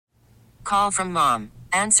Call from mom.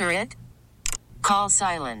 Answer it. Call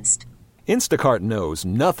silenced. Instacart knows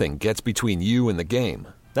nothing gets between you and the game.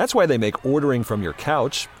 That's why they make ordering from your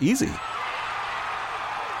couch easy.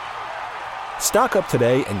 Stock up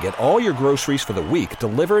today and get all your groceries for the week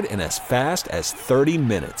delivered in as fast as 30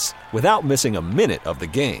 minutes without missing a minute of the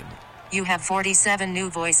game. You have 47 new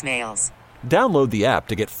voicemails. Download the app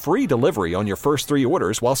to get free delivery on your first 3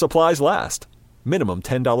 orders while supplies last. Minimum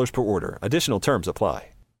 $10 per order. Additional terms apply.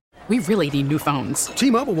 We really need new phones.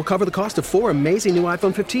 T-Mobile will cover the cost of 4 amazing new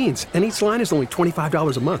iPhone 15s, and each line is only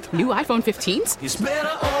 $25 a month. New iPhone 15s? It's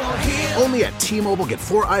better over here. Only at T-Mobile, get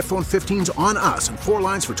 4 iPhone 15s on us and 4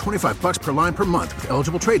 lines for $25 per line per month with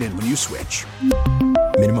eligible trade-in when you switch.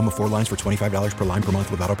 Minimum of 4 lines for $25 per line per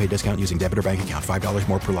month with autopay discount using debit or bank account. $5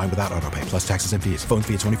 more per line without autopay, plus taxes and fees. Phone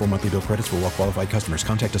fee at 24 monthly bill credits for well-qualified customers.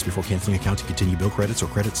 Contact us before canceling account to continue bill credits or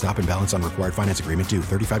credit stop and balance on required finance agreement due.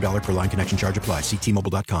 $35 per line connection charge applies. See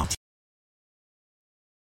T-Mobile.com.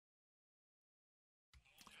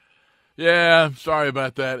 Yeah, sorry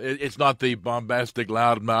about that. It's not the bombastic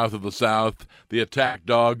loudmouth of the South, the attack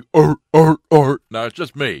dog. No, it's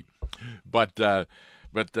just me. But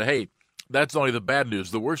hey, that's only the bad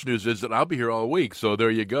news. The worst news is that I'll be here all week. So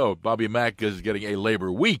there you go. Bobby Mack is getting a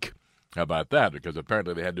labor week. How about that? Because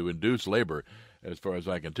apparently they had to induce labor, as far as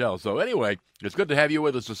I can tell. So anyway, it's good to have you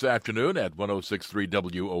with us this afternoon at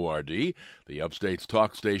 106.3 WORD, the Upstate's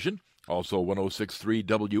talk station. Also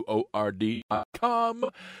 106.3WORD.com.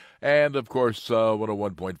 And, of course,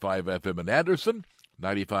 101.5 FM in Anderson,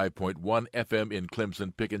 95.1 FM in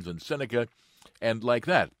Clemson, Pickens, and Seneca, and like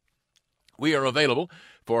that. We are available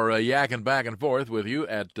for yakking back and forth with you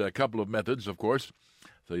at a couple of methods, of course.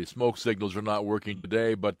 The smoke signals are not working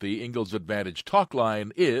today, but the Ingalls Advantage talk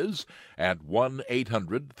line is at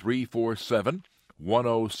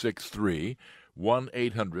 1-800-347-1063,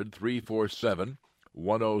 1-800-347-1063.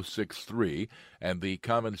 1063, and the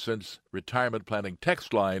Common Sense Retirement Planning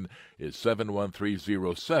text line is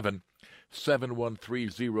 71307,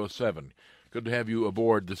 71307. Good to have you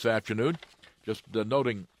aboard this afternoon. Just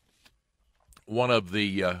noting one of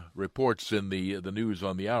the reports in the news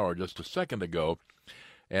on the hour just a second ago,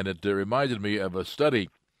 and it reminded me of a study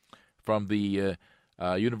from the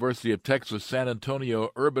University of Texas San Antonio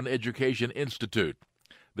Urban Education Institute.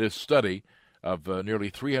 This study of nearly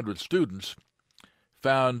 300 students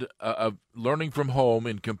found learning from home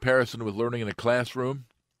in comparison with learning in a classroom.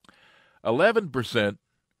 11%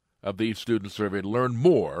 of these students surveyed learn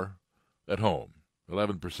more at home.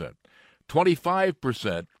 11%.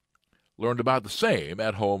 25% learned about the same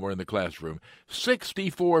at home or in the classroom.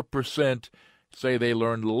 64% say they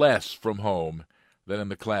learned less from home than in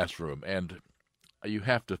the classroom. And you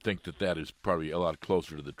have to think that that is probably a lot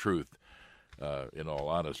closer to the truth, in all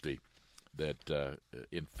honesty, that,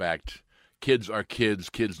 in fact, kids are kids.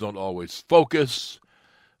 Kids don't always focus,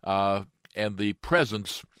 and the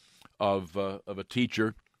presence of a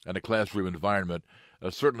teacher and a classroom environment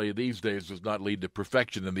certainly these days does not lead to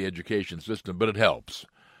perfection in the education system, but it helps,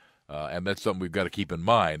 and that's something we've got to keep in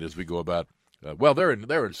mind as we go about. Well, they're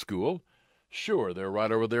in school, sure. They're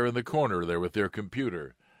right over there in the corner there with their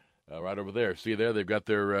computer, right over there. See there, they've got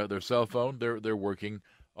their cell phone. They're working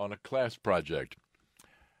on a class project.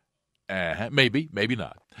 Maybe, maybe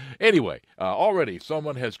not. Anyway, already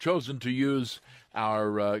someone has chosen to use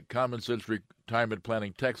our Common Sense Retirement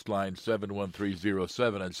Planning text line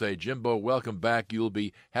 71307 and say, Jimbo, welcome back. You'll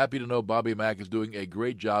be happy to know Bobby Mack is doing a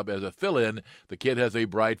great job as a fill-in. The kid has a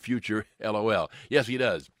bright future, LOL. Yes, he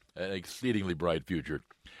does. An exceedingly bright future.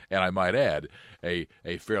 And I might add, a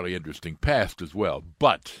fairly interesting past as well.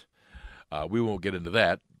 But we won't get into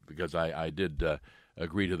that because I did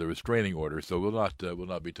agree to the restraining order, so we'll not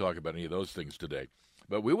be talking about any of those things today.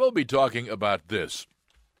 But we will be talking about this.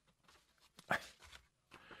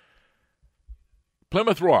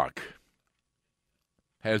 Plymouth Rock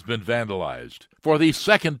has been vandalized for the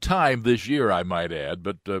second time this year, I might add,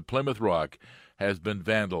 but Plymouth Rock has been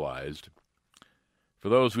vandalized. For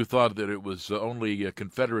those who thought that it was only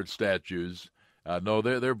Confederate statues, no,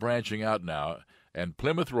 they're branching out now, and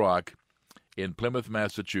Plymouth Rock in Plymouth,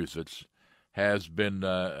 Massachusetts, has been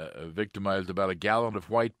victimized. About a gallon of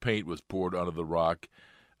white paint was poured onto the rock.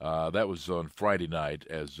 That was on Friday night.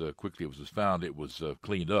 As quickly as it was found, it was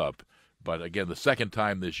cleaned up. But again, the second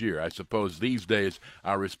time this year. I suppose these days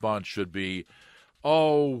our response should be,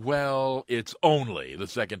 oh, well, it's only the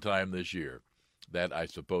second time this year. That, I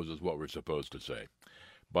suppose, is what we're supposed to say.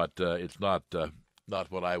 But it's not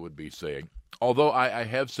what I would be saying. Although I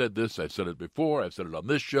have said this, I've said it before, I've said it on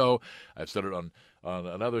this show, I've said it on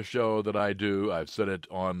another show that I do, I've said it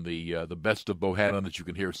on the Best of Bohannon that you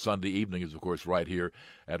can hear Sunday evenings, of course, right here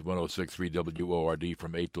at 106.3 WORD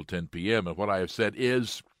from 8 till 10 p.m. And what I have said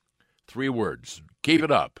is 3 words. Keep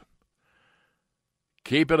it up.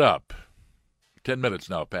 Keep it up. 10 minutes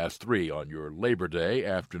now past 3 on your Labor Day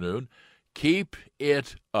afternoon. Keep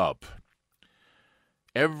it up.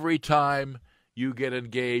 Every time you get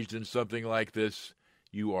engaged in something like this,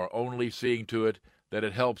 you are only seeing to it that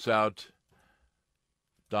it helps out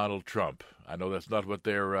Donald Trump. I know that's not what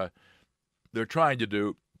they're trying to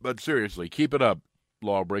do, but seriously, keep it up,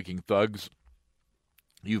 law-breaking thugs.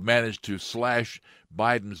 You've managed to slash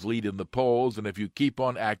Biden's lead in the polls, and if you keep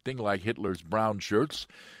on acting like Hitler's brown shirts,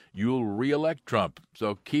 you'll re-elect Trump.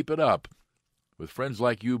 So keep it up. With friends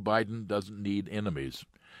like you, Biden doesn't need enemies.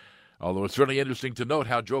 Although it's certainly interesting to note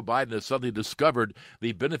how Joe Biden has suddenly discovered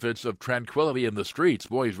the benefits of tranquility in the streets.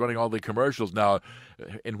 Boy, he's running all the commercials now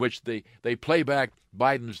in which they play back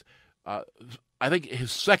Biden's, I think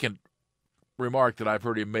his second remark that I've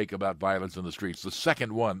heard him make about violence in the streets. The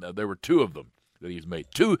second one, there were 2 of them that he's made.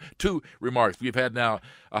 Two remarks. We've had now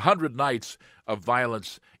 100 nights of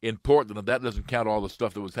violence in Portland, and that doesn't count all the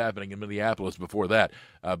stuff that was happening in Minneapolis before that.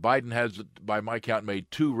 Biden has, by my count, made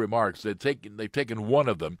 2 remarks. They've taken one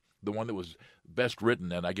of them, the one that was best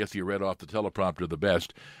written, and I guess he read off the teleprompter the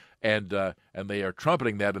best, and they are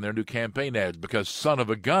trumpeting that in their new campaign ads because son of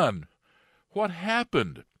a gun. What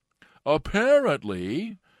happened?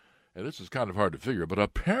 Apparently, and this is kind of hard to figure, but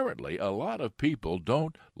apparently a lot of people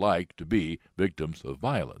don't like to be victims of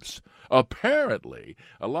violence. Apparently,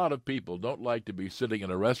 a lot of people don't like to be sitting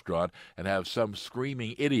in a restaurant and have some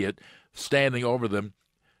screaming idiot standing over them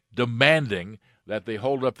demanding that they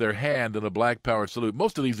hold up their hand in a Black Power salute.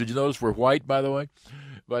 Most of these, did you notice, were white, by the way?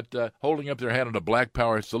 But holding up their hand in a Black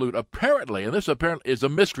Power salute, apparently, and this apparently is a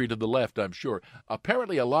mystery to the left, I'm sure,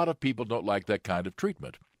 apparently a lot of people don't like that kind of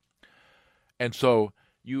treatment. And so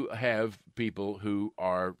you have people who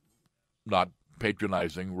are not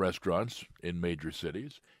patronizing restaurants in major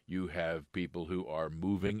cities. You have people who are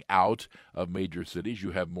moving out of major cities.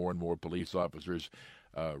 You have more and more police officers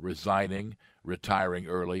resigning, retiring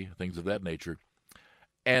early, things of that nature.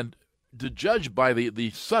 And to judge by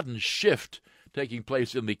the sudden shift taking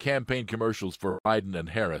place in the campaign commercials for Biden and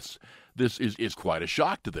Harris, this is quite a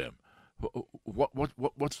shock to them.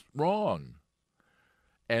 What's wrong?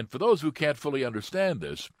 And for those who can't fully understand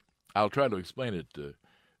this, I'll try to explain it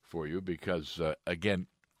for you because, again,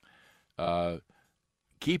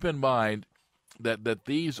 keep in mind that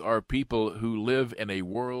these are people who live in a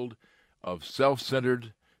world of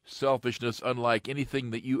self-centered selfishness unlike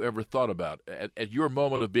anything that you ever thought about. At your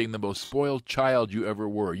moment of being the most spoiled child you ever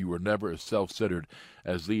were, you were never as self-centered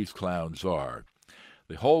as these clowns are.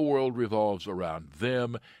 The whole world revolves around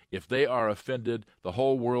them. If they are offended, the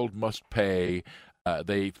whole world must pay.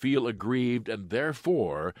 They feel aggrieved, and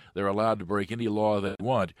therefore they're allowed to break any law they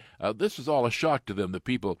want. This is all a shock to them. The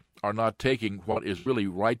people are not taking what is really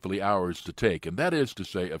rightfully ours to take. And that is to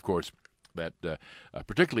say, of course, that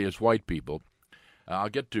particularly as white people, I'll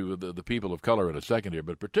get to the people of color in a second here,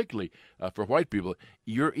 but particularly for white people,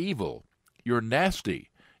 you're evil, you're nasty,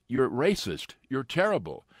 you're racist, you're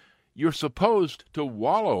terrible. You're supposed to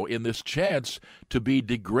wallow in this chance to be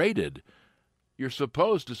degraded. You're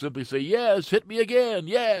supposed to simply say, yes, hit me again,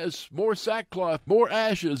 yes, more sackcloth, more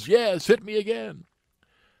ashes, yes, hit me again.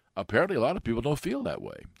 Apparently a lot of people don't feel that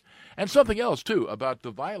way. And something else, too, about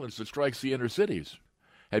the violence that strikes the inner cities.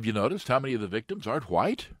 Have you noticed how many of the victims aren't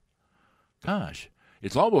white? Gosh,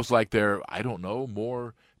 it's almost like there are, I don't know,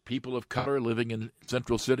 more people of color living in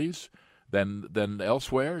central cities than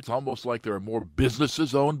elsewhere. It's almost like there are more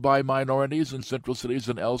businesses owned by minorities in central cities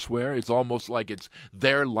than elsewhere. It's almost like it's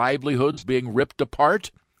their livelihoods being ripped apart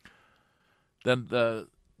than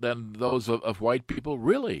those of white people.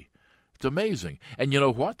 Really, it's amazing. And you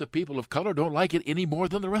know what? The people of color don't like it any more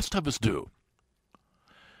than the rest of us do.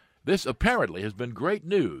 This apparently has been great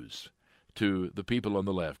news to the people on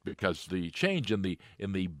the left because the change in the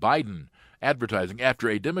Biden advertising after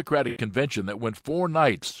a Democratic convention that went 4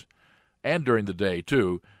 nights and during the day,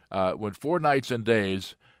 too, went 4 nights and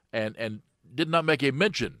days and did not make a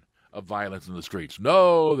mention of violence in the streets.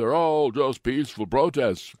 No, they're all just peaceful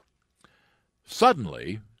protests.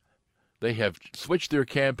 Suddenly, they have switched their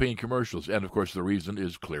campaign commercials, and, of course, the reason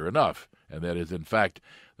is clear enough, and that is, in fact,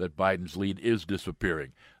 that Biden's lead is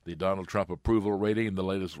disappearing. The Donald Trump approval rating in the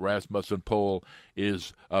latest Rasmussen poll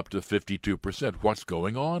is up to 52%. What's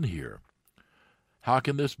going on here? How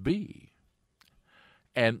can this be?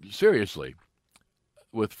 And seriously,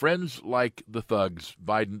 with friends like the thugs,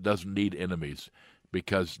 Biden doesn't need enemies.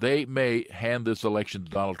 because they may hand this election to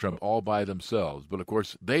Donald Trump all by themselves. But, of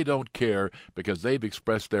course, they don't care because they've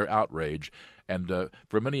expressed their outrage. And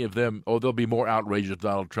for many of them, there'll be more outrage if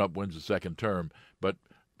Donald Trump wins a second term. But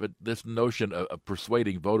this notion of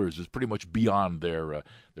persuading voters is pretty much beyond their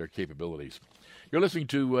capabilities. You're listening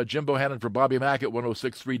to Jim Bohannon for Bobby Mack at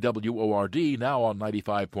 106.3 WORD, now on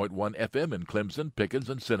 95.1 FM in Clemson, Pickens,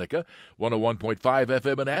 and Seneca, 101.5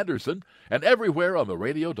 FM in Anderson, and everywhere on the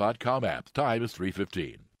radio.com app. The time is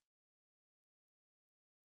 3:15.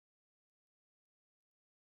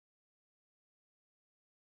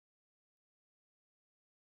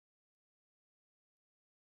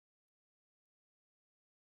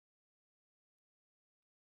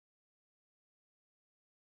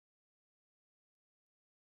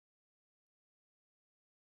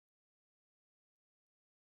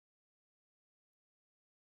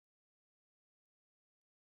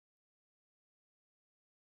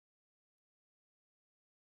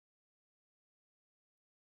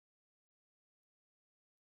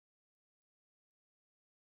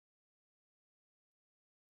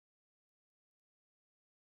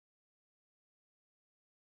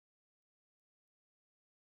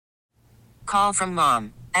 Call from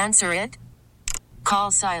mom. Answer it.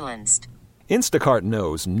 Call silenced. Instacart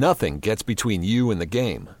knows nothing gets between you and the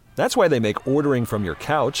game. That's why they make ordering from your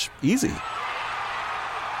couch easy.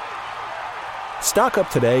 Stock up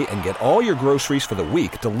today and get all your groceries for the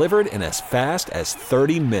week delivered in as fast as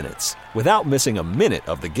 30 minutes without missing a minute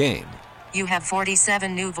of the game. You have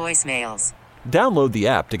 47 new voicemails. Download the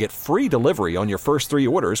app to get free delivery on your first 3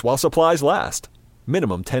 orders while supplies last.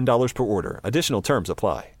 Minimum $10 per order. Additional terms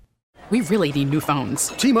apply. We really need new phones.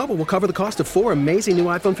 T-Mobile will cover the cost of 4 amazing new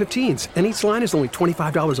iPhone 15s, and each line is only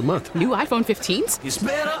 $25 a month. New iPhone 15s? It's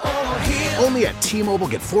better over here. Only at T-Mobile,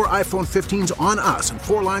 get 4 iPhone 15s on us and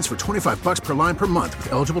 4 lines for $25 per line per month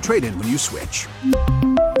with eligible trade-in when you switch.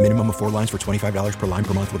 Minimum of 4 lines for $25 per line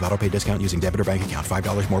per month with autopay discount using debit or bank account.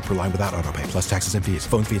 $5 more per line without autopay, plus taxes and fees.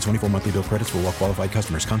 Phone fee at 24 monthly bill credits for well-qualified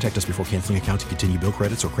customers. Contact us before canceling account to continue bill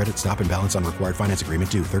credits or credit stop and balance on required finance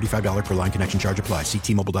agreement due. $35 per line connection charge applies. See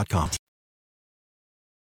T-Mobile.com.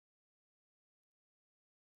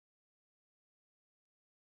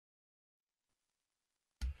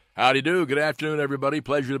 Howdy do. Good afternoon, everybody.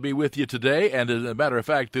 Pleasure to be with you today, and as a matter of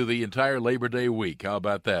fact, through the entire Labor Day week. How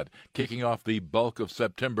about that? Kicking off the bulk of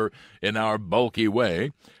September in our bulky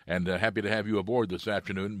way, and happy to have you aboard this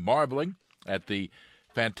afternoon, marveling at the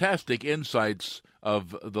fantastic insights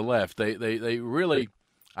of the left. They really,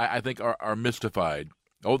 I think, are mystified.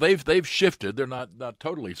 Oh, they've shifted. They're not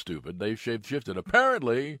totally stupid. They've shifted.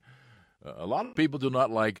 Apparently, a lot of people do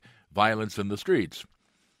not like violence in the streets.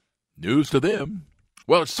 News to them.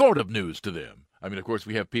 Well, it's sort of news to them. I mean, of course,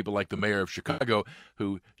 we have people like the mayor of Chicago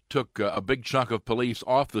who took a big chunk of police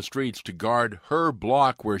off the streets to guard her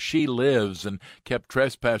block where she lives and kept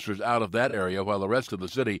trespassers out of that area while the rest of the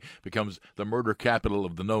city becomes the murder capital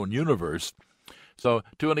of the known universe. So,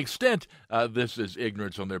 to an extent, this is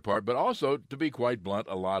ignorance on their part, but also, to be quite blunt,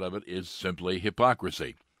 a lot of it is simply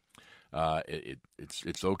hypocrisy.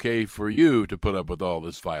 It's okay for you to put up with all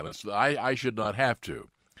this violence. I should not have to.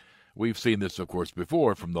 We've seen this, of course,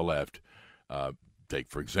 before from the left. Take,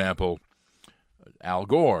 for example, Al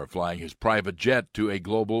Gore flying his private jet to a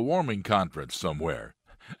global warming conference somewhere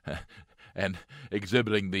and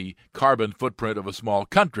exhibiting the carbon footprint of a small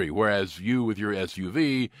country, whereas you with your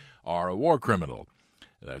SUV are a war criminal.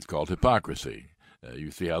 That's called hypocrisy. You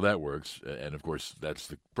see how that works. And, of course, that's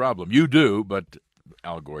the problem. You do, but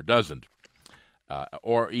Al Gore doesn't.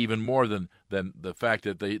 Or even more than the fact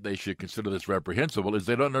that they should consider this reprehensible is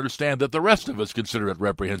they don't understand that the rest of us consider it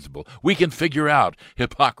reprehensible. We can figure out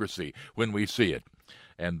hypocrisy when we see it,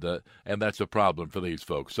 and that's a problem for these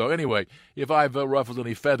folks. So anyway, if I've ruffled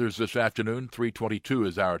any feathers this afternoon, 3:22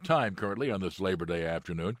 is our time currently on this Labor Day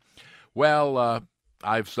afternoon. Well,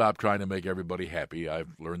 I've stopped trying to make everybody happy. I've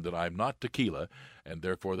learned that I'm not tequila, and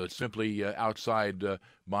therefore that's simply outside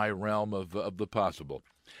my realm of the possible.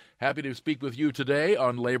 Happy to speak with you today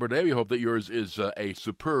on Labor Day. We hope that yours is a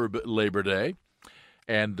superb Labor Day.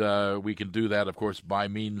 And we can do that, of course, by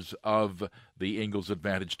means of the Ingalls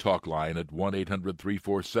Advantage talk line at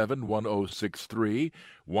 1-800-347-1063,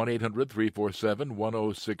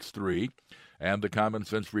 1-800-347-1063, and the Common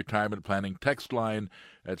Sense Retirement Planning text line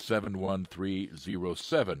at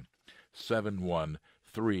 71307,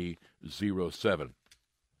 71307.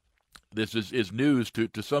 This is news to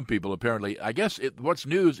some people, apparently. I guess what's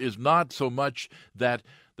news is not so much that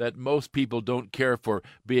most people don't care for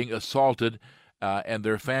being assaulted and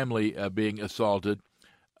their family being assaulted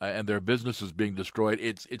and their businesses being destroyed.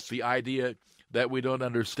 It's the idea that we don't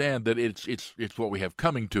understand that it's what we have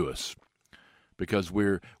coming to us. because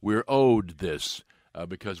we're owed this,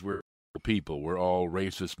 because we're people. We're all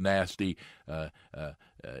racist, nasty,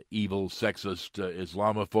 evil, sexist,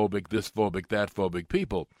 Islamophobic, this phobic, that phobic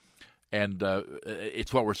people. And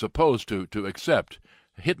it's what we're supposed to accept.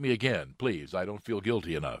 Hit me again, please. I don't feel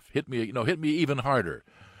guilty enough. Hit me even harder.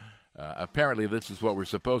 Apparently, this is what we're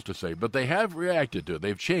supposed to say. But they have reacted to it.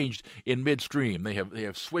 They've changed in midstream. They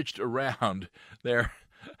have switched around their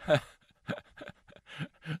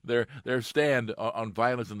their stand on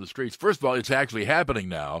violence in the streets. First of all, it's actually happening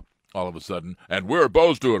now, all of a sudden, and we're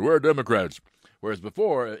opposed to it. We're Democrats. Whereas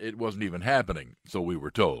before, it wasn't even happening, so we were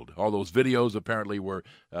told. All those videos apparently were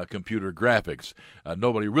computer graphics.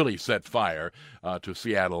 Nobody really set fire to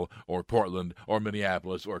Seattle or Portland or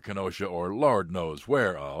Minneapolis or Kenosha or Lord knows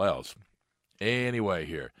where all else. Anyway,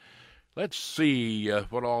 here. Let's see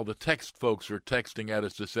what all the text folks are texting at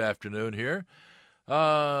us this afternoon here.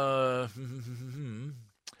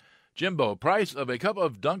 Jimbo, price of a cup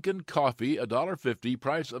of Dunkin' coffee, $1.50.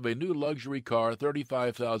 Price of a new luxury car,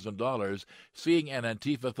 $35,000. Seeing an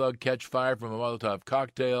Antifa thug catch fire from a Molotov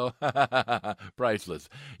cocktail, priceless.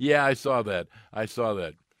 Yeah, I saw that.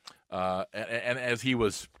 And as he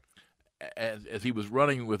was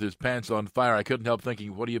running with his pants on fire, I couldn't help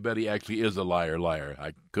thinking, what do you bet he actually is a liar?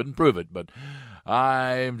 I couldn't prove it, but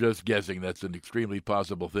I'm just guessing that's an extremely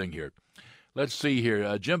possible thing here. Let's see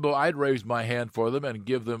here. Jimbo, I'd raise my hand for them and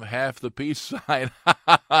give them half the peace sign.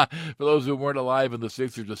 For those who weren't alive in the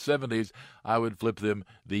 60s or 70s, I would flip them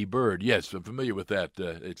the bird. Yes, I'm familiar with that.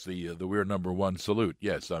 It's the We're Number One salute.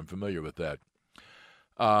 Yes, I'm familiar with that.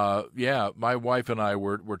 Yeah, my wife and I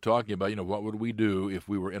were talking about, what would we do if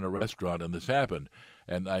we were in a restaurant and this happened?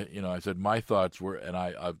 And I said my thoughts were, and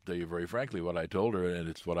I'll tell you very frankly what I told her, and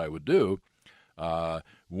it's what I would do.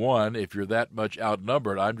 One, if you're that much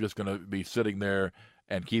outnumbered, I'm just going to be sitting there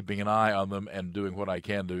and keeping an eye on them and doing what I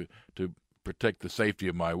can to protect the safety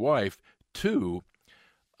of my wife. Two,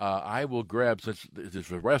 I will grab, since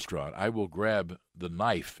it's a restaurant, I will grab the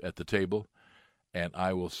knife at the table and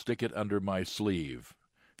I will stick it under my sleeve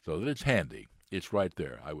so that it's handy. It's right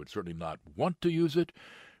there. I would certainly not want to use it,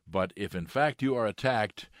 but if in fact you are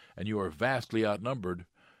attacked and you are vastly outnumbered,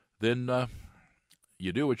 then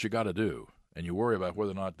you do what you got to do. And you worry about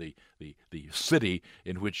whether or not the city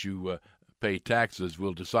in which you pay taxes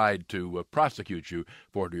will decide to prosecute you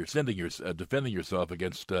for defending yourself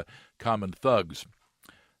against common thugs.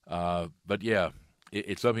 But yeah,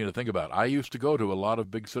 it's something to think about. I used to go to a lot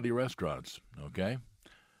of big city restaurants. Okay,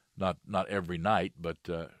 not every night, but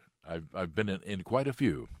I've been in quite a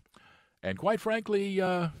few, and quite frankly,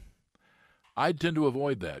 I tend to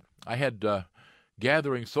avoid that. I had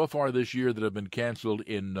gatherings so far this year that have been canceled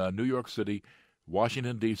in New York City,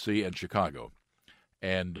 Washington, D.C., and Chicago.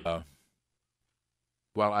 And, well,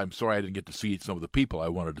 I'm sorry I didn't get to see some of the people I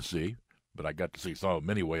wanted to see, but I got to see some of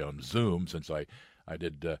them anyway on Zoom since I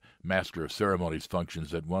did Master of Ceremonies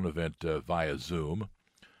functions at one event via Zoom,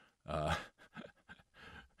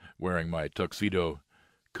 wearing my tuxedo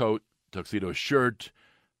coat, tuxedo shirt,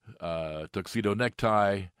 tuxedo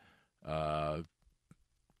necktie,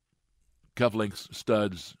 cufflinks,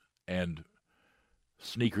 studs, and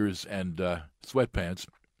sneakers and sweatpants.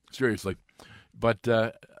 Seriously. But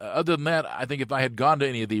other than that, I think if I had gone to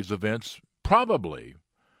any of these events, probably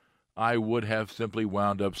I would have simply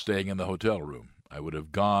wound up staying in the hotel room. I would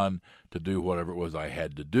have gone to do whatever it was I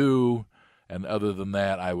had to do, and other than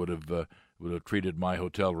that, I would have treated my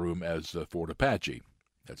hotel room as Fort Apache.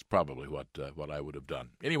 That's probably what I would have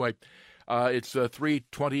done. Anyway, it's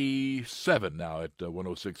 3:27 now at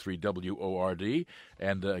 106.3 WORD.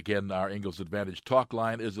 And again, our Ingalls Advantage talk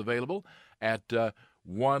line is available at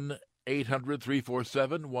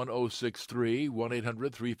 1-800-347-1063,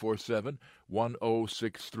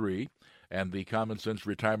 1-800-347-1063. And the Common Sense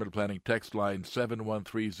Retirement Planning text line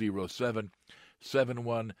 71307,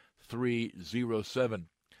 71307.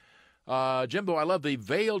 Jimbo, I love the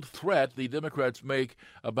veiled threat the Democrats make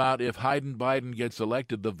about if Biden gets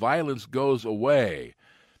elected, the violence goes away.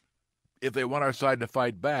 If they want our side to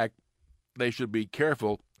fight back, they should be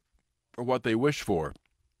careful for what they wish for.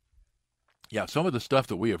 Yeah, some of the stuff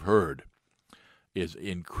that we have heard is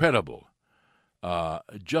incredible,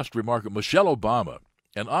 just remarkable. Michelle Obama,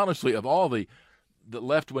 and honestly, of all the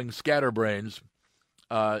left-wing scatterbrains,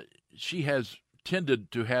 she has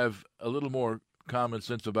tended to have a little more common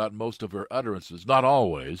sense about most of her utterances. Not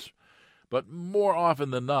always, but more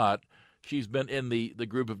often than not, she's been in the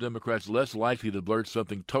group of Democrats less likely to blurt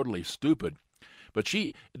something totally stupid. But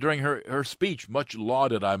she, during her speech, much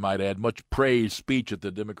lauded, I might add, much praised speech at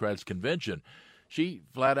the Democrats' convention, she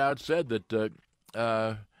flat out said that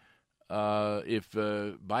if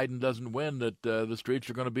Biden doesn't win, that the streets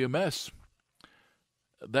are going to be a mess.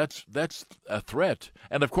 that's a threat.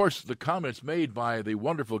 And, of course, the comments made by the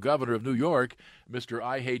wonderful governor of New York, Mr.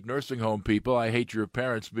 I hate nursing home people. I hate your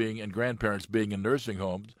parents being and grandparents being in nursing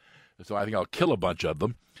homes, so I think I'll kill a bunch of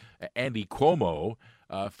them. Andy Cuomo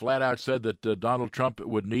flat out said that Donald Trump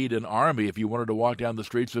would need an army if he wanted to walk down the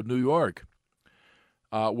streets of New York.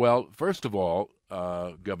 Well, first of all,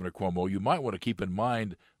 Governor Cuomo, you might want to keep in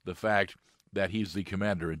mind the fact that he's the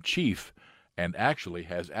commander-in-chief and actually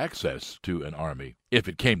has access to an army, if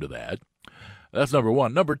it came to that. That's number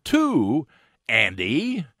one. Number two,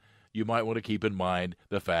 Andy, you might want to keep in mind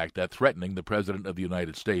the fact that threatening the President of the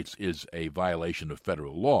United States is a violation of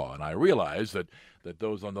federal law. And I realize that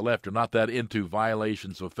those on the left are not that into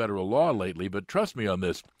violations of federal law lately, but trust me on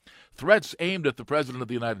this. Threats aimed at the President of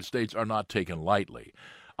the United States are not taken lightly.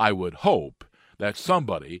 I would hope that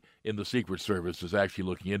somebody in the Secret Service is actually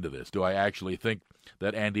looking into this. Do I actually think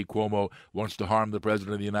that Andy Cuomo wants to harm the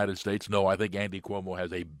President of the United States? No, I think Andy Cuomo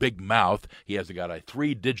has a big mouth. He has got a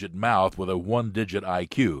 3-digit mouth with a 1-digit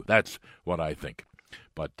IQ. That's what I think.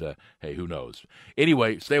 But, hey, who knows?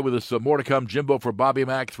 Anyway, stay with us. More to come. Jimbo for Bobby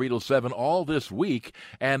Mack, 3 till 7 all this week.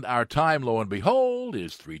 And our time, lo and behold,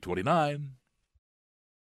 is 3:29.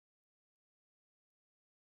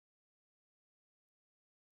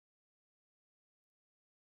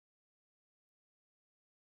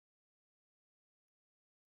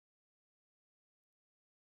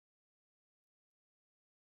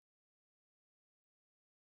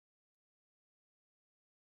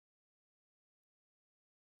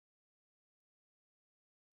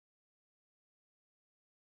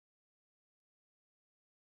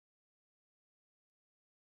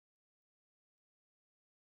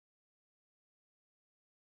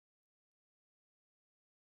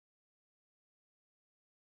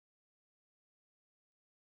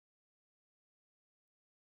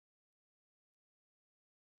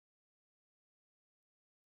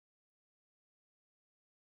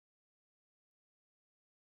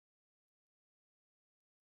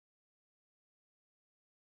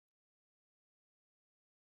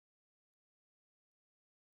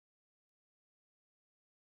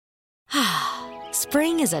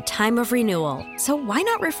 Spring is a time of renewal, so why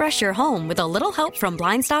not refresh your home with a little help from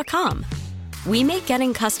Blinds.com? We make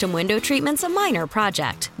getting custom window treatments a minor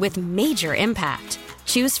project with major impact.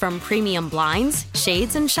 Choose from premium blinds,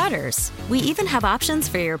 shades, and shutters. We even have options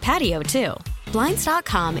for your patio, too.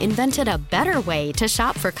 Blinds.com invented a better way to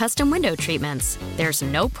shop for custom window treatments. There's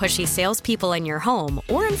no pushy salespeople in your home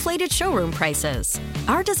or inflated showroom prices.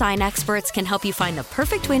 Our design experts can help you find the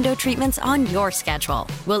perfect window treatments on your schedule.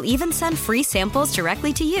 We'll even send free samples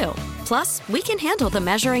directly to you. Plus, we can handle the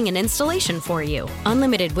measuring and installation for you.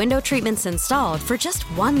 Unlimited window treatments installed for just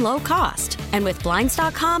one low cost. And with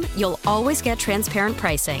Blinds.com, you'll always get transparent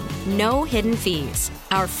pricing. No hidden fees.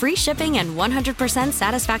 Our free shipping and 100%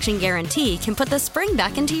 satisfaction guarantee can put the spring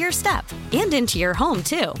back into your step and into your home,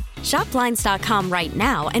 too. Shop Blinds.com right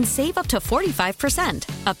now and save up to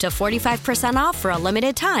 45%. Up to 45% off for a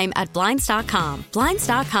limited time at Blinds.com.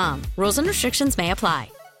 Blinds.com. Rules and restrictions may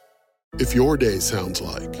apply. If your day sounds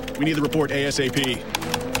like, we need the report ASAP,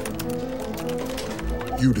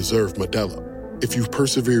 you deserve Modelo. If you've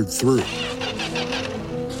persevered through,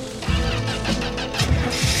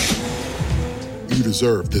 you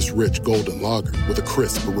deserve this rich golden lager with a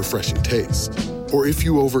crisp but refreshing taste. Or if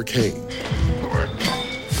you overcame. 2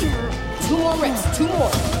 more reps, 2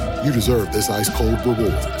 more. You deserve this ice-cold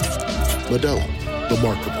reward. Modelo, the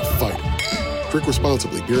Remarkable Fighter. Drink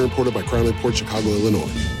responsibly. Beer imported by Crown Imports, Chicago,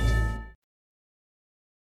 Illinois.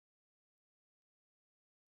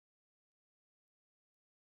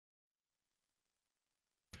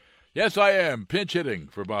 Yes, I am pinch hitting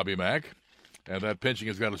for Bobby Mack, and that pinching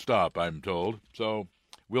has got to stop, I'm told. So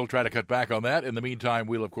we'll try to cut back on that. In the meantime,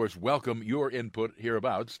 we'll, of course, welcome your input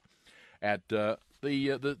hereabouts at the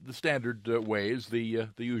standard ways, the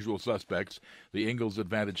usual suspects. The Ingalls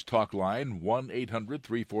Advantage talk line,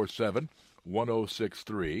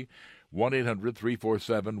 1-800-347-1063.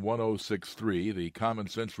 1-800-347-1063. The Common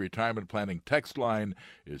Sense Retirement Planning text line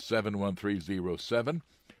is 71307.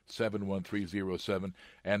 71307.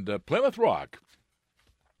 And Plymouth Rock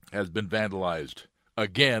has been vandalized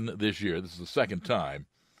again this year. This is the second time.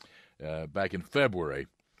 Back in February,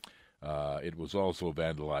 it was also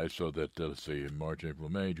vandalized, so that, let's see, in March, April,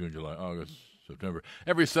 May, June, July, August, September.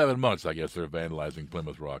 Every 7 months, I guess, they're vandalizing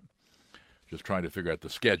Plymouth Rock. Just trying to figure out the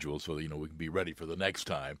schedule so that, we can be ready for the next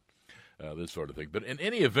time, this sort of thing. But in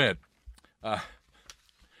any event,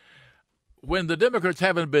 when the Democrats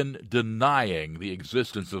haven't been denying the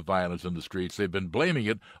existence of violence in the streets, they've been blaming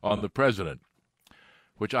it on the president,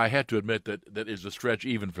 which I have to admit that is a stretch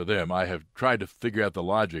even for them. I have tried to figure out the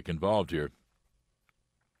logic involved here.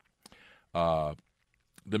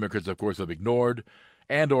 Democrats, of course, have ignored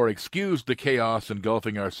and or excused the chaos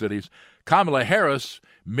engulfing our cities. Kamala Harris,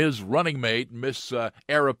 Ms. Running Mate, Miss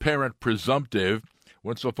Heir Apparent Presumptive,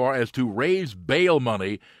 went so far as to raise bail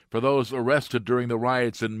money for those arrested during the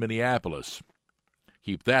riots in Minneapolis.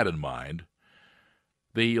 Keep that in mind.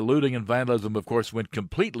 The looting and vandalism, of course, went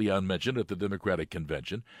completely unmentioned at the Democratic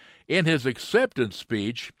convention. In his acceptance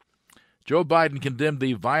speech, Joe Biden condemned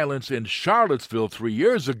the violence in Charlottesville 3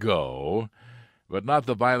 years ago, but not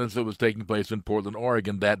the violence that was taking place in Portland,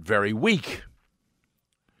 Oregon that very week.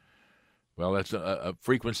 Well, that's a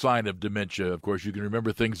frequent sign of dementia. Of course, you can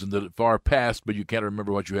remember things in the far past, but you can't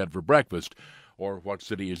remember what you had for breakfast or what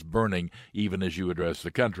city is burning, even as you address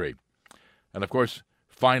the country. And, of course,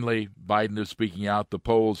 finally, Biden is speaking out. The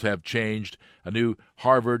polls have changed. A new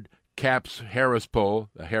Harvard Capps-Harris poll,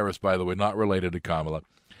 Harris, by the way, not related to Kamala.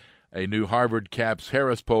 A new Harvard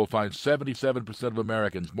Capps-Harris poll finds 77% of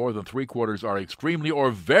Americans, more than three-quarters, are extremely or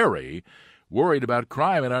very worried about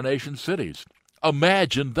crime in our nation's cities.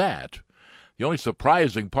 Imagine that. The only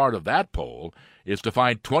surprising part of that poll is to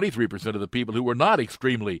find 23% of the people who were not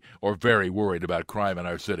extremely or very worried about crime in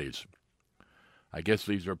our cities. I guess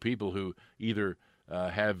these are people who either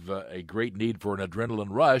have a great need for an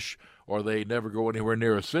adrenaline rush or they never go anywhere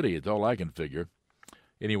near a city. It's all I can figure.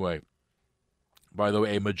 Anyway, by the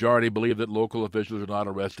way, a majority believe that local officials are not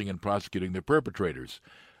arresting and prosecuting their perpetrators.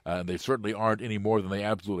 They certainly aren't any more than they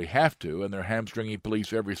absolutely have to, and they're hamstringing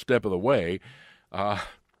police every step of the way. So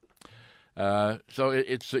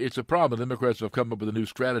it's a problem. The Democrats have come up with a new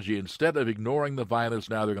strategy. Instead of ignoring the violence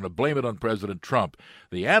now, they're going to blame it on President Trump.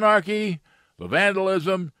 The anarchy, the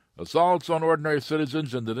vandalism, assaults on ordinary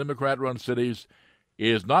citizens in the Democrat-run cities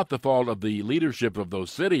is not the fault of the leadership of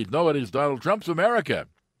those cities. No, it is Donald Trump's America.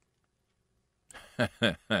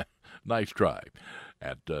 Nice try.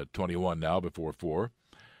 At 21 now, before 4.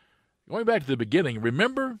 Going back to the beginning,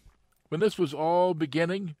 remember when this was all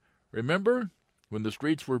beginning? Remember when the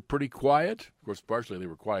streets were pretty quiet? Of course, partially they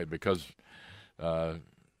were quiet because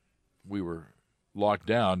we were locked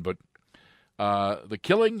down, but the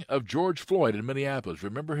killing of George Floyd in Minneapolis,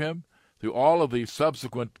 remember him? Through all of the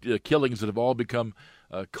subsequent killings that have all become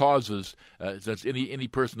causes, since any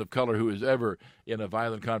person of color who is ever in a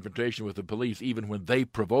violent confrontation with the police, even when they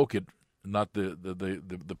provoke it, not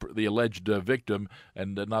the alleged victim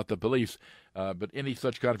and not the police, but any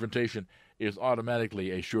such confrontation is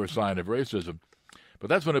automatically a sure sign of racism. But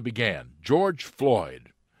that's when it began. George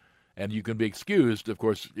Floyd. And you can be excused, of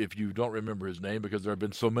course, if you don't remember his name, because there have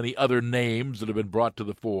been so many other names that have been brought to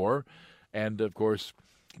the fore. And, of course,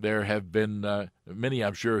 there have been many,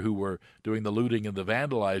 I'm sure, who were doing the looting and the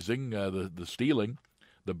vandalizing, the stealing,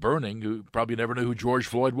 the burning, who probably never knew who George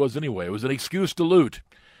Floyd was anyway. It was an excuse to loot.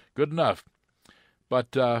 Good enough.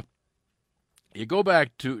 But you go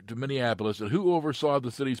back to Minneapolis, and who oversaw the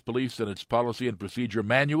city's police and its policy and procedure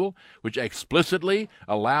manual, which explicitly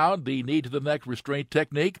allowed the knee-to-the-neck restraint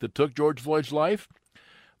technique that took George Floyd's life?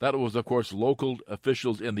 That was, of course, local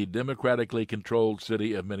officials in the democratically controlled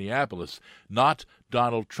city of Minneapolis, not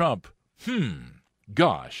Donald Trump.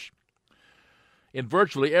 Gosh. In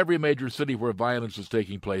virtually every major city where violence is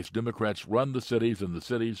taking place, Democrats run the cities, and the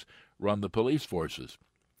cities run the police forces.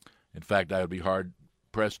 In fact, I would be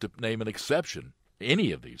hard-pressed to name an exception,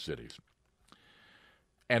 any of these cities.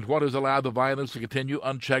 And what has allowed the violence to continue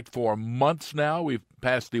unchecked for months now? We've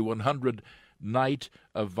passed the 100th night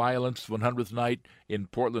of violence, 100th night in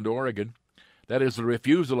Portland, Oregon. That is the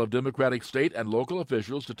refusal of Democratic state and local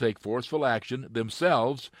officials to take forceful action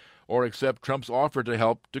themselves or accept Trump's offer to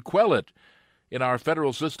help to quell it. In our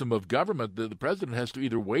federal system of government, the president has to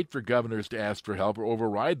either wait for governors to ask for help or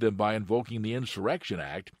override them by invoking the Insurrection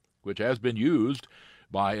Act, which has been used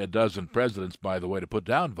by a dozen presidents, by the way, to put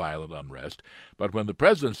down violent unrest. But when the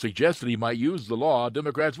president suggested he might use the law,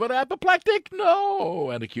 Democrats went apoplectic,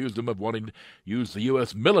 no, and accused him of wanting to use the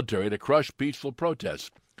U.S. military to crush peaceful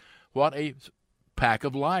protests. What a pack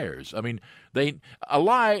of liars. I mean, a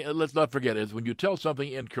lie, let's not forget, is when you tell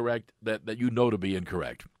something incorrect that you know to be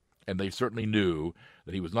incorrect. And they certainly knew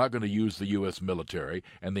that he was not going to use the U.S. military,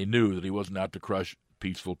 and they knew that he wasn't out to crush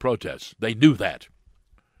peaceful protests. They knew that.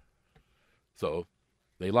 So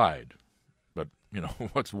they lied. But,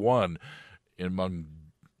 what's one among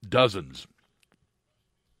dozens?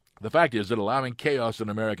 The fact is that allowing chaos in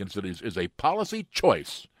American cities is a policy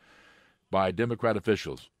choice by Democrat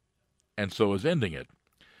officials, and so is ending it.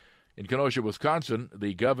 In Kenosha, Wisconsin,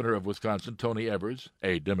 the governor of Wisconsin, Tony Evers,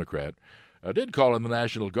 a Democrat, did call in the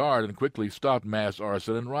National Guard and quickly stopped mass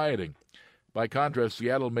arson and rioting. By contrast,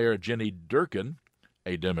 Seattle Mayor Jenny Durkan,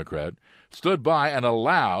 a Democrat, stood by and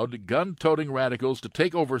allowed gun-toting radicals to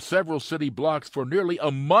take over several city blocks for nearly a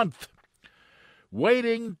month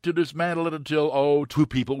waiting to dismantle it until, two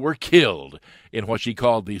people were killed in what she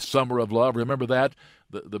called the Summer of Love. Remember that?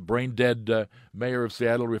 The brain-dead mayor of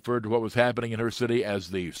Seattle referred to what was happening in her city as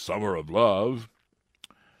the Summer of Love.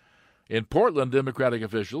 In Portland, Democratic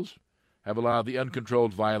officials have allowed the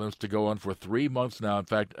uncontrolled violence to go on for 3 months now, in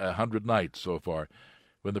fact, 100 nights so far,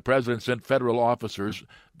 when the president sent federal officers,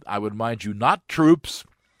 I would mind you, not troops,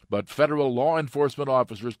 but federal law enforcement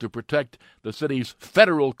officers to protect the city's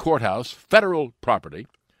federal courthouse, federal property.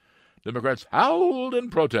 Democrats howled in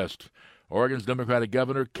protest. Oregon's Democratic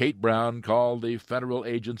Governor Kate Brown called the federal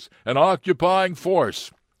agents an occupying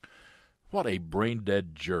force. What a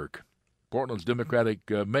brain-dead jerk. Portland's Democratic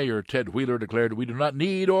Mayor Ted Wheeler declared, "We do not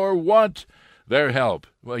need or want their help."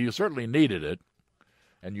 Well, you certainly needed it,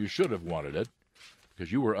 and you should have wanted it,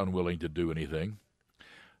 because you were unwilling to do anything.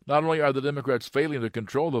 Not only are the Democrats failing to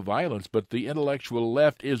control the violence, but the intellectual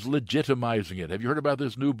left is legitimizing it. Have you heard about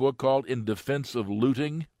this new book called In Defense of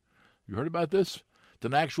Looting? You heard about this? It's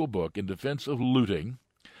an actual book, In Defense of Looting,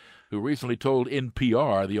 who recently told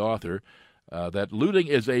NPR, the author, that looting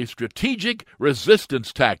is a strategic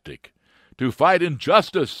resistance tactic to fight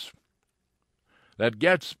injustice that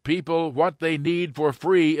gets people what they need for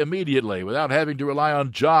free immediately without having to rely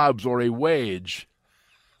on jobs or a wage.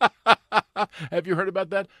 Have you heard about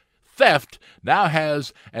that? Theft now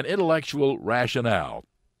has an intellectual rationale.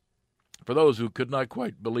 For those who could not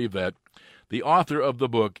quite believe that, the author of the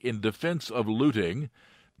book, In Defense of Looting,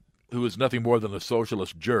 who is nothing more than a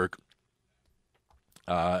socialist jerk,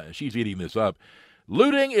 she's eating this up.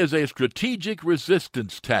 Looting is a strategic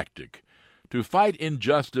resistance tactic to fight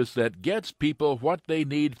injustice that gets people what they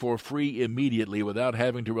need for free immediately without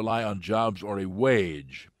having to rely on jobs or a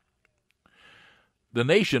wage. The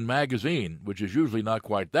Nation magazine, which is usually not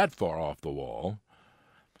quite that far off the wall,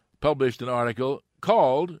 published an article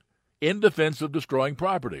called In Defense of Destroying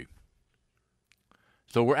Property.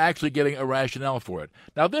 So we're actually getting a rationale for it.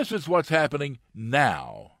 Now, this is what's happening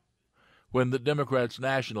now when the Democrats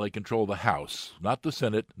nationally control the House, not the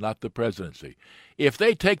Senate, not the presidency. If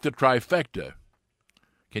they take the trifecta,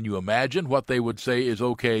 can you imagine what they would say is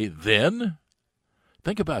okay then?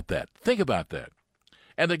 Think about that. Think about that.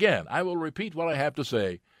 And again, I will repeat what I have to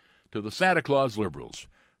say to the Santa Claus liberals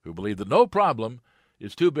who believe that no problem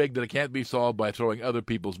is too big that it can't be solved by throwing other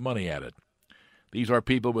people's money at it. These are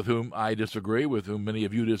people with whom I disagree, with whom many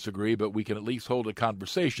of you disagree, but we can at least hold a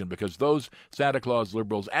conversation because those Santa Claus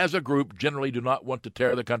liberals, as a group, generally do not want to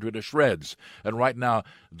tear the country to shreds. And right now,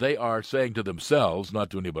 they are saying to themselves, not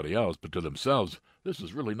to anybody else, but to themselves, this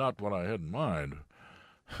is really not what I had in mind,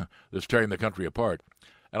 this tearing the country apart.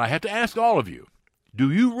 And I have to ask all of you, do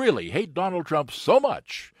you really hate Donald Trump so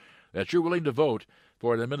much that you're willing to vote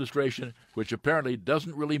for an administration which apparently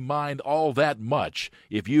doesn't really mind all that much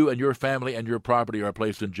if you and your family and your property are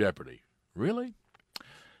placed in jeopardy? Really?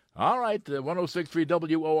 All right, 106.3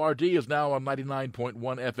 WORD is now on 99.1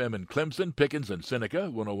 FM in Clemson, Pickens, and Seneca,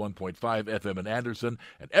 101.5 FM in Anderson,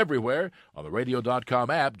 and everywhere on the radio.com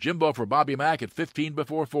app. Jimbo for Bobby Mack at 15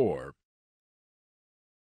 before 4.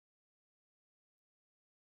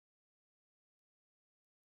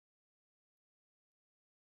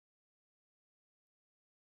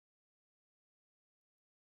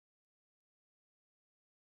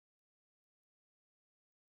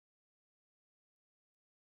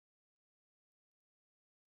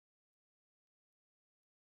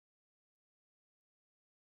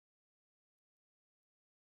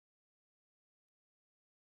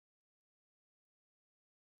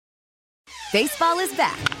 Baseball is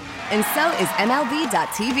back, and so is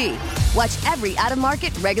MLB.tv. Watch every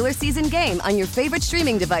out-of-market regular season game on your favorite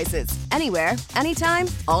streaming devices, anywhere, anytime,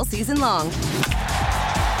 all season long.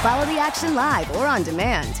 Follow the action live or on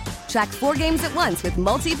demand. Track 4 games at once with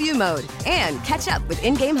multi-view mode and catch up with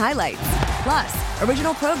in-game highlights. Plus,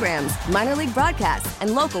 original programs, minor league broadcasts,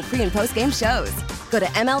 and local pre- and post-game shows. Go to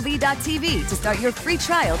MLB.tv to start your free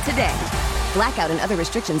trial today. Blackout and other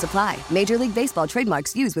restrictions apply. Major League Baseball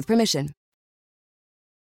trademarks used with permission.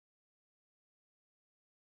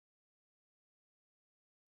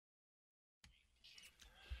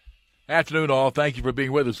 Afternoon, all. Thank you for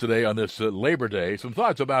being with us today on this Labor Day. Some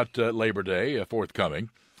thoughts about Labor Day forthcoming.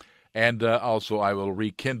 And also, I will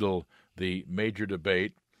rekindle the major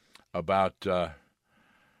debate about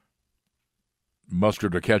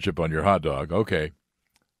mustard or ketchup on your hot dog. Okay.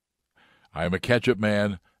 I am a ketchup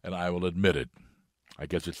man, and I will admit it. I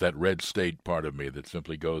guess it's that red state part of me that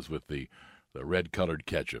simply goes with the red-colored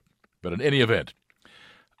ketchup. But in any event,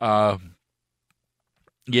 there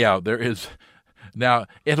is now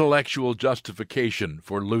intellectual justification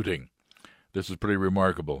for looting. This is pretty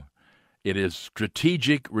remarkable. It is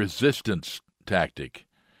strategic resistance tactic.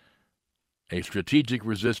 a strategic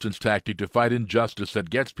resistance tactic to fight injustice that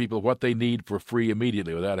gets people what they need for free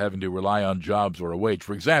immediately without having to rely on jobs or a wage.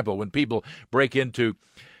 For example, when people break into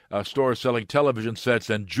stores selling television sets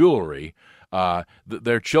and jewelry,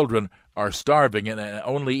 their children are starving, and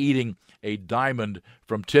only eating a diamond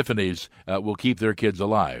from Tiffany's will keep their kids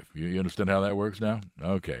alive. You understand how that works now?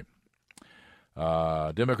 Okay.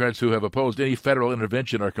 Democrats who have opposed any federal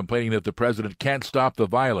intervention are complaining that the president can't stop the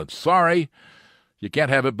violence. Sorry, you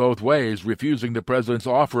can't have it both ways, refusing the president's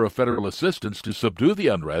offer of federal assistance to subdue the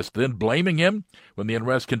unrest, then blaming him when the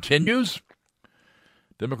unrest continues.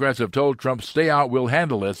 Democrats have told Trump, stay out, we'll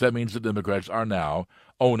handle this. That means the Democrats are now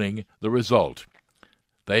owning the result.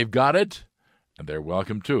 They've got it, and they're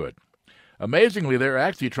welcome to it. Amazingly, they're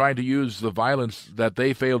actually trying to use the violence that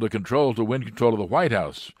they failed to control to win control of the White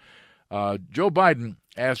House. Joe Biden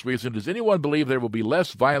asked recently, does anyone believe there will be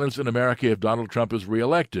less violence in America if Donald Trump is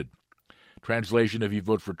reelected? Translation, if you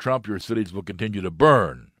vote for Trump, your cities will continue to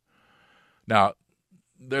burn. Now,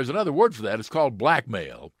 there's another word for that. It's called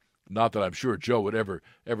blackmail. Not that I'm sure Joe would ever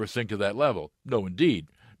sink to that level. No, indeed.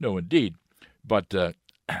 But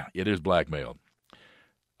it is blackmail.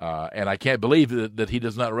 And I can't believe that he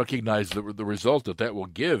does not recognize the result that will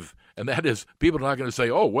give. And that is, people are not going to say,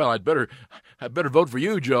 oh, well, I'd better vote for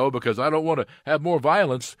you, Joe, because I don't want to have more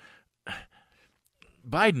violence.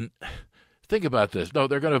 Biden, think about this. No,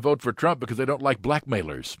 they're going to vote for Trump because they don't like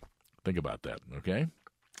blackmailers. Think about that, okay?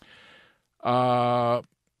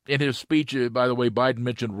 In his speech, by the way, Biden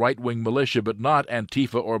mentioned right-wing militia, but not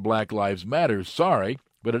Antifa or Black Lives Matter. Sorry,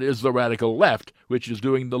 but it is the radical left which is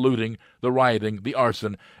doing the looting, the rioting, the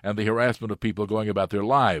arson, and the harassment of people going about their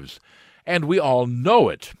lives. And we all know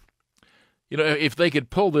it. You know, if they could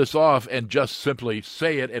pull this off and just simply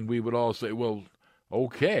say it, and we would all say, well,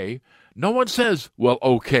 okay. No one says, well,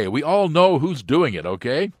 okay. We all know who's doing it,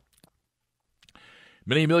 okay?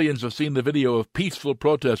 Many millions have seen the video of peaceful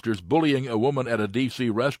protesters bullying a woman at a D.C.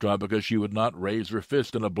 restaurant because she would not raise her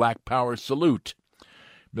fist in a Black Power salute.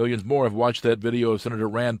 Millions more have watched that video of Senator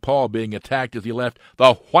Rand Paul being attacked as he left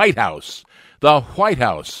the White House. The White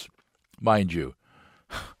House, mind you.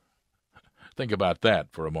 Think about that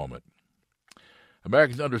for a moment.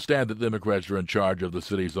 Americans understand that Democrats are in charge of the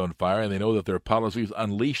cities on fire, and they know that their policies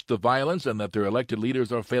unleashed the violence and that their elected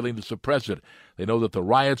leaders are failing to suppress it. They know that the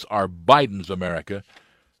riots are Biden's America,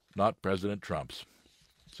 not President Trump's.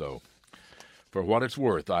 So, for what it's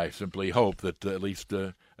worth, I simply hope that at least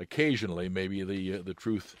occasionally maybe the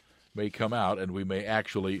truth may come out and we may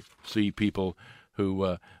actually see people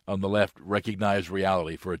who on the left recognize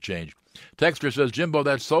reality for a change. Texter says, Jimbo,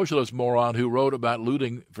 that socialist moron who wrote about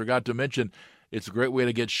looting forgot to mention it's a great way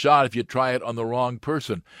to get shot if you try it on the wrong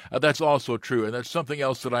person. That's also true, and that's something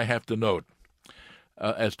else that I have to note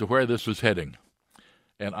as to where this is heading.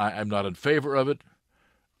 And I'm not in favor of it,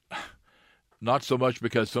 not so much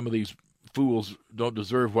because some of these fools don't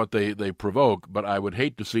deserve what they provoke, but I would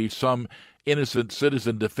hate to see some innocent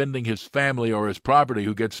citizen defending his family or his property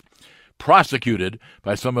who gets prosecuted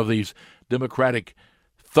by some of these Democratic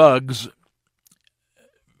thugs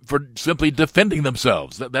for simply defending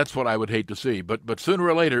themselves. That's what I would hate to see. But sooner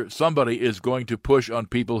or later, somebody is going to push on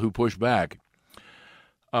people who push back.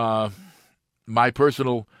 My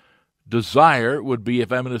personal desire would be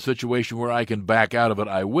if I'm in a situation where I can back out of it,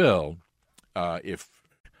 I will. If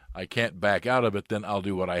I can't back out of it, then I'll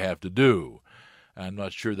do what I have to do. I'm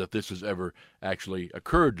not sure that this has ever actually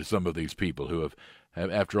occurred to some of these people who have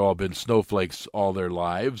after all, been snowflakes all their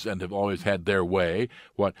lives and have always had their way.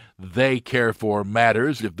 What they care for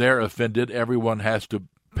matters. If they're offended, everyone has to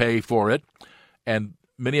pay for it. And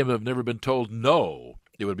many of them have never been told no.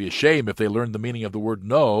 It would be a shame if they learned the meaning of the word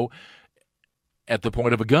no at the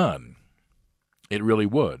point of a gun. It really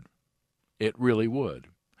would. It really would.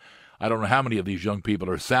 I don't know how many of these young people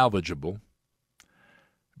are salvageable,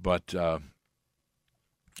 but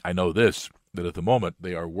I know this, that at the moment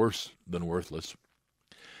they are worse than worthless.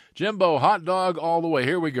 Jimbo, hot dog all the way.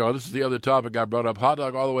 Here we go. This is the other topic I brought up. Hot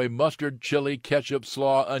dog all the way, mustard, chili, ketchup,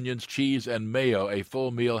 slaw, onions, cheese, and mayo. A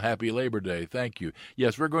full meal. Happy Labor Day. Thank you.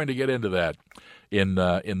 Yes, we're going to get into that in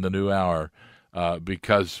the new hour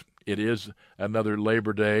because it is another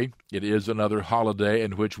Labor Day. It is another holiday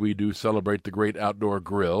in which we do celebrate the great outdoor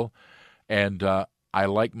grill, and I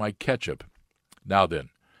like my ketchup. Now then,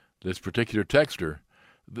 this particular texter,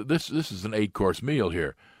 this is an 8-course meal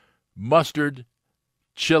here. Mustard,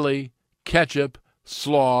 chili, ketchup,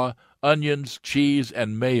 slaw, onions, cheese,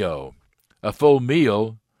 and mayo. A full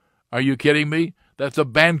meal? Are you kidding me? That's a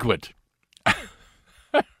banquet.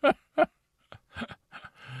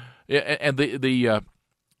 And the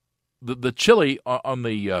chili on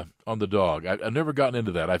the dog. I've never gotten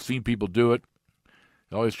into that. I've seen people do it.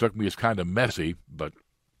 It always struck me as kind of messy, but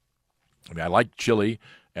I mean, I like chili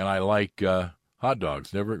and I like hot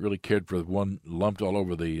dogs. Never really cared for one lumped all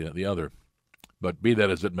over the other. But be that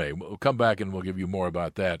as it may, we'll come back and we'll give you more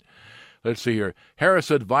about that. Let's see here. Harris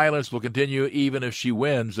said violence will continue even if she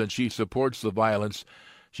wins, and she supports the violence.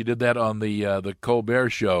 She did that on the Colbert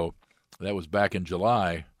Show. That was back in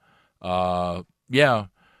July. And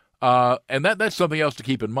that's something else to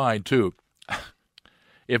keep in mind, too.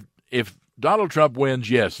 If Donald Trump wins,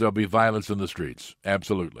 yes, there'll be violence in the streets.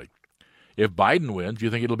 Absolutely. If Biden wins, do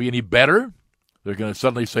you think it'll be any better? They're going to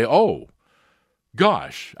suddenly say, oh,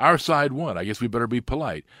 gosh, our side won. I guess we better be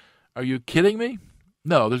polite. Are you kidding me?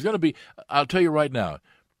 No, there's going to be, I'll tell you right now,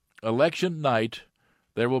 election night,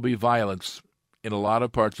 there will be violence in a lot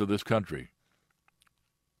of parts of this country.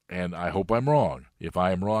 And I hope I'm wrong. If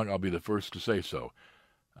I am wrong, I'll be the first to say so.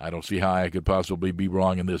 I don't see how I could possibly be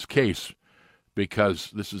wrong in this case, because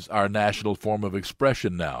this is our national form of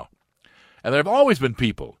expression now. And there have always been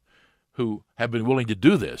people who have been willing to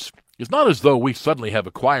do this. It's not as though we suddenly have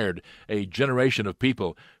acquired a generation of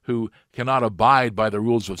people who cannot abide by the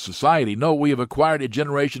rules of society. No, we have acquired a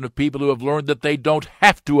generation of people who have learned that they don't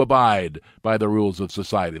have to abide by the rules of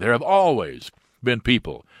society. There have always been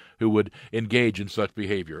people who would engage in such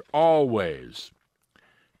behavior. Always.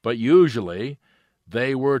 But usually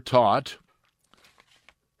they were taught,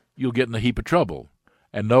 you'll get in a heap of trouble.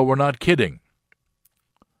 And no, we're not kidding.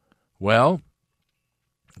 Well,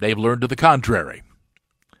 they've learned to the contrary.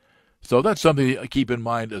 So that's something to keep in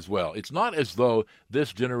mind as well. It's not as though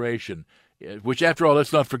this generation, which after all,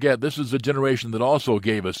 let's not forget, this is a generation that also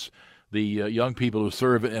gave us the young people who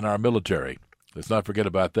serve in our military. Let's not forget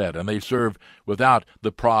about that. And they serve without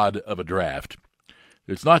the prod of a draft.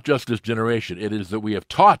 It's not just this generation. It is that we have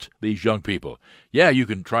taught these young people, yeah, you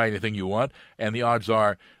can try anything you want, and the odds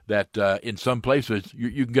are that in some places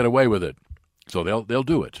you can get away with it. So they'll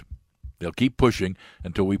do it. They'll keep pushing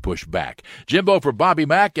until we push back. Jimbo for Bobby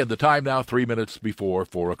Mack, and the time now 3 minutes before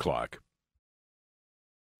 4 o'clock.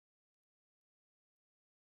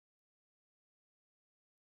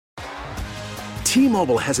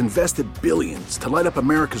 T-Mobile has invested billions to light up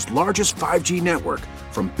America's largest 5G network,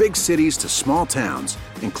 from big cities to small towns,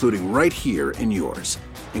 including right here in yours.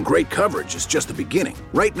 And great coverage is just the beginning.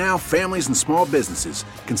 Right now, families and small businesses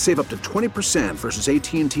can save up to 20% versus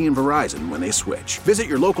AT&T and Verizon when they switch. Visit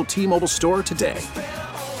your local T-Mobile store today.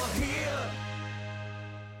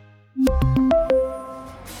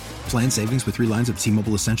 Plan savings with 3 lines of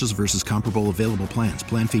T-Mobile Essentials versus comparable available plans.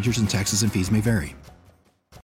 Plan features and taxes and fees may vary.